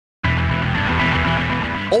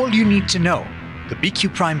All you need to know, the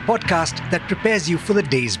BQ Prime podcast that prepares you for the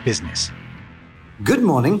day's business. Good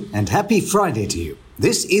morning and happy Friday to you.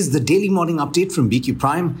 This is the daily morning update from BQ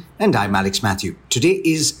Prime and I'm Mathew. Today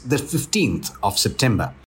is the 15th of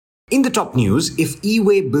September. In the top news, if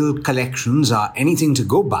e-way bill collections are anything to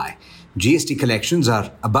go by, GST collections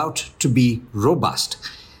are about to be robust.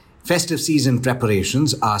 Festive season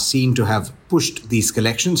preparations are seen to have pushed these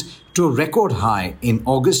collections to a record high in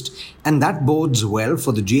August, and that bodes well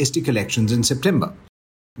for the GST collections in September.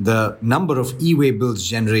 The number of e-way bills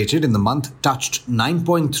generated in the month touched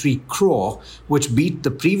 9.3 crore, which beat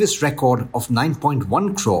the previous record of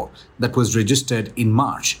 9.1 crore that was registered in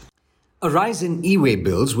March. A rise in e-way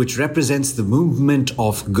bills, which represents the movement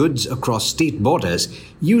of goods across state borders,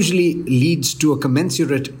 usually leads to a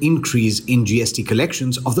commensurate increase in GST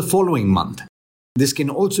collections of the following month. This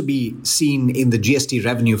can also be seen in the GST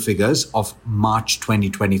revenue figures of March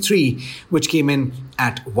 2023, which came in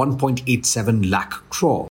at 1.87 lakh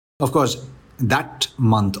crore. Of course, that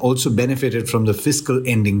month also benefited from the fiscal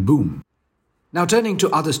ending boom. Now turning to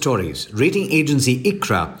other stories, rating agency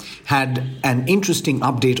ICRA had an interesting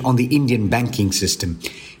update on the Indian banking system.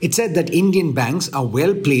 It said that Indian banks are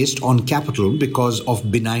well placed on capital because of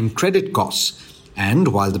benign credit costs. And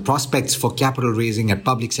while the prospects for capital raising at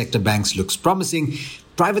public sector banks looks promising,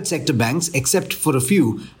 private sector banks, except for a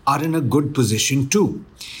few, are in a good position too.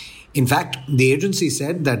 In fact, the agency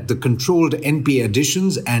said that the controlled NPA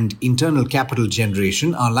additions and internal capital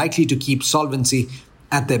generation are likely to keep solvency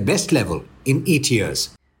at their best level in 8 years.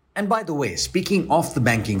 And by the way, speaking of the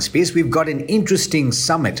banking space, we've got an interesting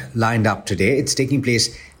summit lined up today. It's taking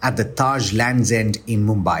place at the Taj Land's End in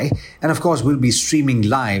Mumbai. And of course, we'll be streaming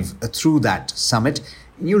live through that summit.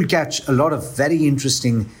 You'll catch a lot of very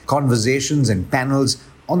interesting conversations and panels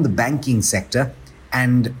on the banking sector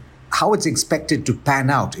and how it's expected to pan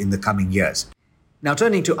out in the coming years. Now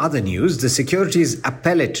turning to other news, the Securities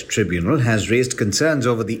Appellate Tribunal has raised concerns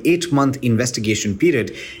over the 8-month investigation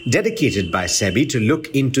period dedicated by SEBI to look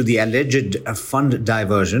into the alleged fund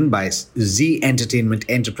diversion by Z Entertainment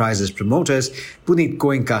Enterprises promoters Puneet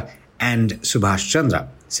Goenka and Subhash Chandra.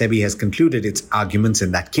 SEBI has concluded its arguments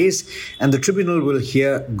in that case, and the tribunal will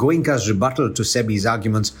hear Goenka's rebuttal to SEBI's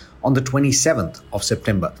arguments on the 27th of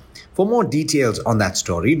September. For more details on that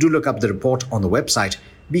story, do look up the report on the website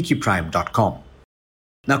bqprime.com.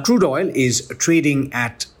 Now, crude oil is trading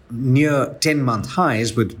at near 10-month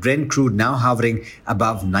highs, with Brent crude now hovering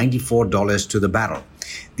above $94 to the barrel.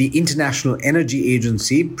 The International Energy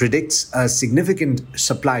Agency predicts a significant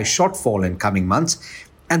supply shortfall in coming months,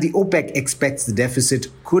 and the OPEC expects the deficit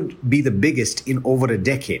could be the biggest in over a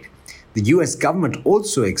decade. The US government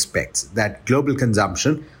also expects that global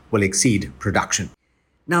consumption will exceed production.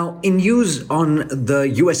 Now, in news on the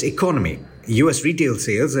US economy, US retail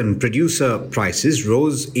sales and producer prices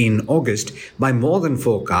rose in August by more than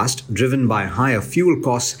forecast, driven by higher fuel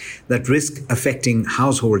costs that risk affecting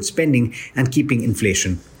household spending and keeping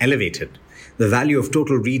inflation elevated. The value of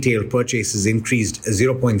total retail purchases increased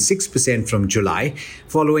 0.6% from July,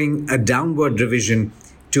 following a downward revision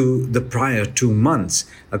to the prior 2 months,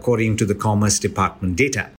 according to the Commerce Department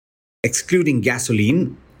data. Excluding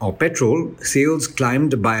gasoline or petrol, sales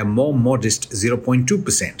climbed by a more modest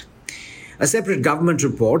 0.2%. A separate government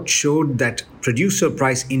report showed that producer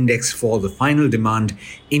price index for the final demand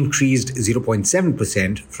increased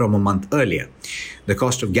 0.7% from a month earlier. The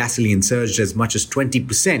cost of gasoline surged as much as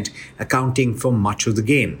 20%, accounting for much of the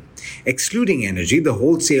gain. Excluding energy, the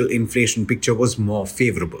wholesale inflation picture was more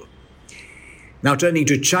favorable. Now turning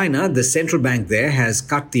to China, the central bank there has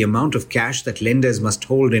cut the amount of cash that lenders must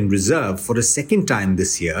hold in reserve for a second time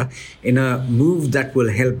this year, in a move that will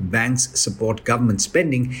help banks support government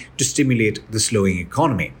spending to stimulate the slowing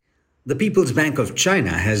economy. The People's Bank of China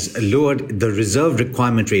has lowered the reserve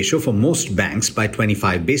requirement ratio for most banks by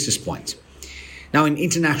 25 basis points. Now, in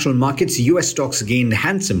international markets, US stocks gained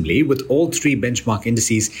handsomely, with all three benchmark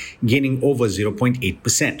indices gaining over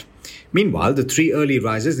 0.8%. Meanwhile, the three early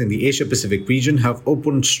rises in the Asia-Pacific region have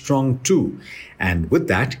opened strong too. And with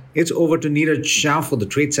that, it's over to Niraj Shah for the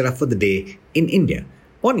trade setup for the day in India.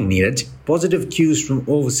 Morning, Niraj. Positive cues from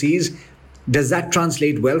overseas. Does that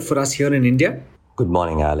translate well for us here in India? Good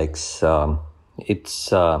morning, Alex. It's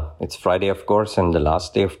Friday, of course, and the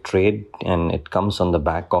last day of trade, and it comes on the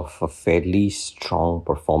back of a fairly strong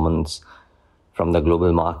performance from the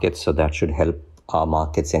global markets, so that should help our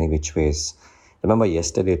markets any which ways. Remember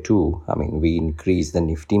yesterday too, we increased, the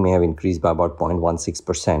Nifty may have increased by about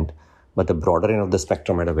 0.16%, but the broader end of the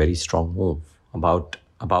spectrum had a very strong move, about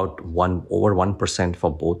over 1% for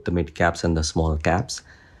both the mid caps and the small caps,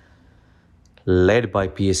 led by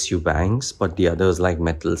PSU banks, but the others like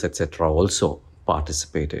metals, etc. also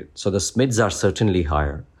participated. So the SMIDs are certainly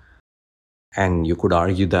higher. And you could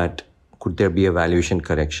argue that could there be a valuation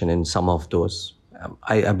correction in some of those?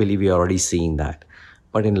 I believe we are already seeing that.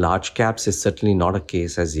 But in large caps, it's certainly not a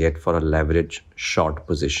case as yet for a leverage short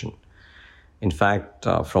position. In fact,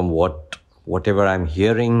 from whatever I'm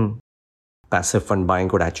hearing, passive fund buying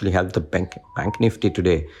could actually help the bank nifty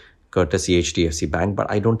today, courtesy HDFC Bank,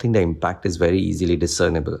 but I don't think the impact is very easily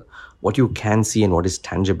discernible. What you can see and what is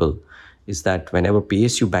tangible is that whenever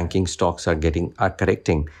PSU banking stocks are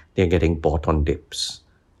correcting, they're getting bought on dips.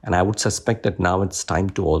 And I would suspect that now it's time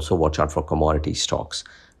to also watch out for commodity stocks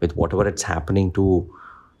with whatever it's happening to,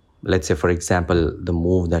 let's say, for example, the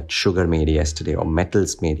move that sugar made yesterday or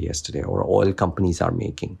metals made yesterday or oil companies are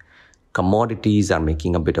making. Commodities are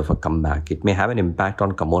making a bit of a comeback. It may have an impact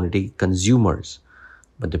on commodity consumers,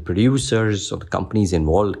 but the producers or the companies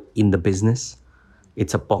involved in the business,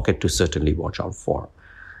 it's a pocket to certainly watch out for.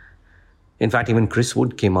 In fact, even Chris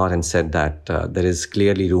Wood came out and said that there is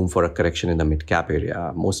clearly room for a correction in the mid-cap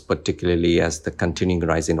area, most particularly as the continuing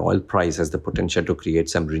rise in oil price has the potential to create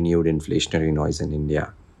some renewed inflationary noise in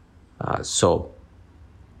India. So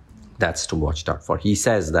that's to watch out for. He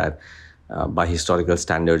says that by historical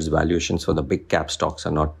standards, valuations for the big cap stocks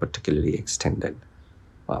are not particularly extended.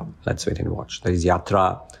 Well, let's wait and watch. There is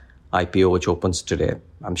ICRA IPO, which opens today.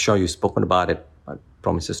 I'm sure you've spoken about it, but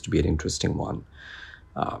promises to be an interesting one.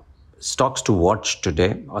 Stocks to watch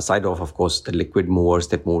today, aside of course, the liquid movers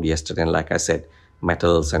that moved yesterday. And like I said,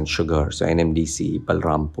 metals and sugar, so NMDC,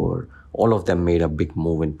 Balrampur, all of them made a big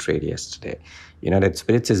move in trade yesterday. United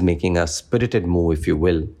Spirits is making a spirited move, if you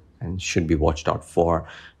will, and should be watched out for.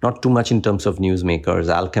 Not too much in terms of newsmakers.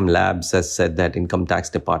 Alchem Labs has said that income tax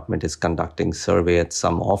department is conducting survey at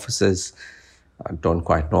some offices. I don't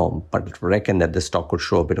quite know, but reckon that the stock could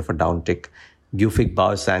show a bit of a downtick. Gufic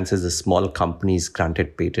Biosciences, a small company, is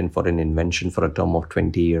granted patent for an invention for a term of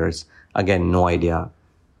 20 years. Again, no idea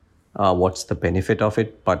what's the benefit of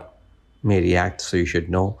it, but may react, so you should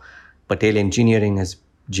know. Patel Engineering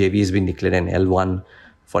JV has been declared an L1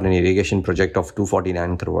 for an irrigation project of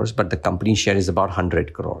 249 crores, but the company share is about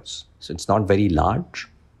 100 crores. So it's not very large,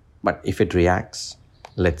 but if it reacts,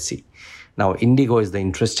 let's see. Now, Indigo is the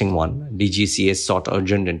interesting one. DGCA sought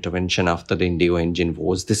urgent intervention after the Indigo engine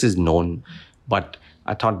woes. This is known, but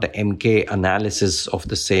I thought the MK analysis of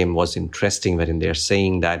the same was interesting, wherein they're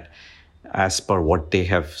saying that as per what they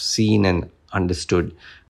have seen and understood,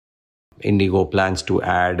 Indigo plans to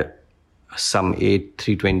add some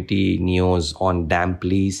 320 Neos on damp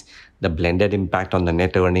lease. The blended impact on the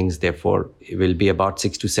net earnings, therefore, will be about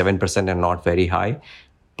 6 to 7% and not very high.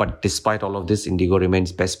 But despite all of this, Indigo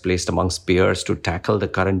remains best placed amongst peers to tackle the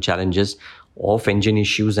current challenges of engine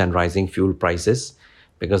issues and rising fuel prices,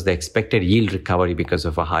 because the expected yield recovery because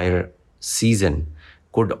of a higher season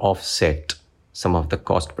could offset some of the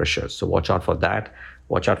cost pressures. So watch out for that.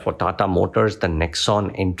 Watch out for Tata Motors. The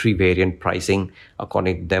Nexon entry variant pricing,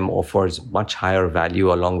 according to them, offers much higher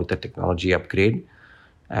value along with the technology upgrade.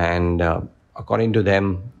 And according to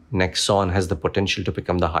them, Nexon has the potential to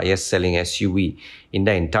become the highest selling SUV in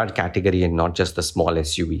the entire category and not just the small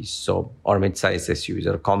SUVs, or mid-size SUVs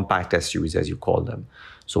or compact SUVs as you call them.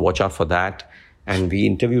 So watch out for that. And we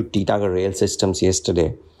interviewed Titagar Rail Systems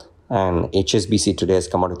yesterday, and HSBC today has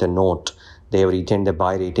come out with a note. They have retained the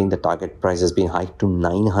buy rating. The target price has been hiked to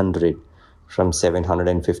 900 from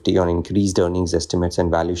 750 on increased earnings estimates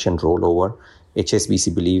and valuation rollover.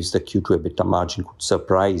 HSBC believes the Q2 EBITDA margin could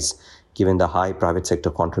surprise given the high private sector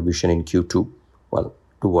contribution in Q2. Well,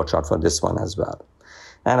 do watch out for this one as well.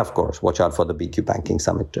 And of course, watch out for the BQ Banking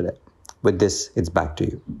Summit today. With this, it's back to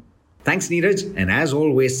you. Thanks, Niraj. And as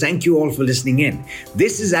always, thank you all for listening in.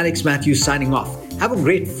 This is Mathew signing off. Have a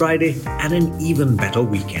great Friday and an even better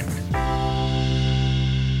weekend.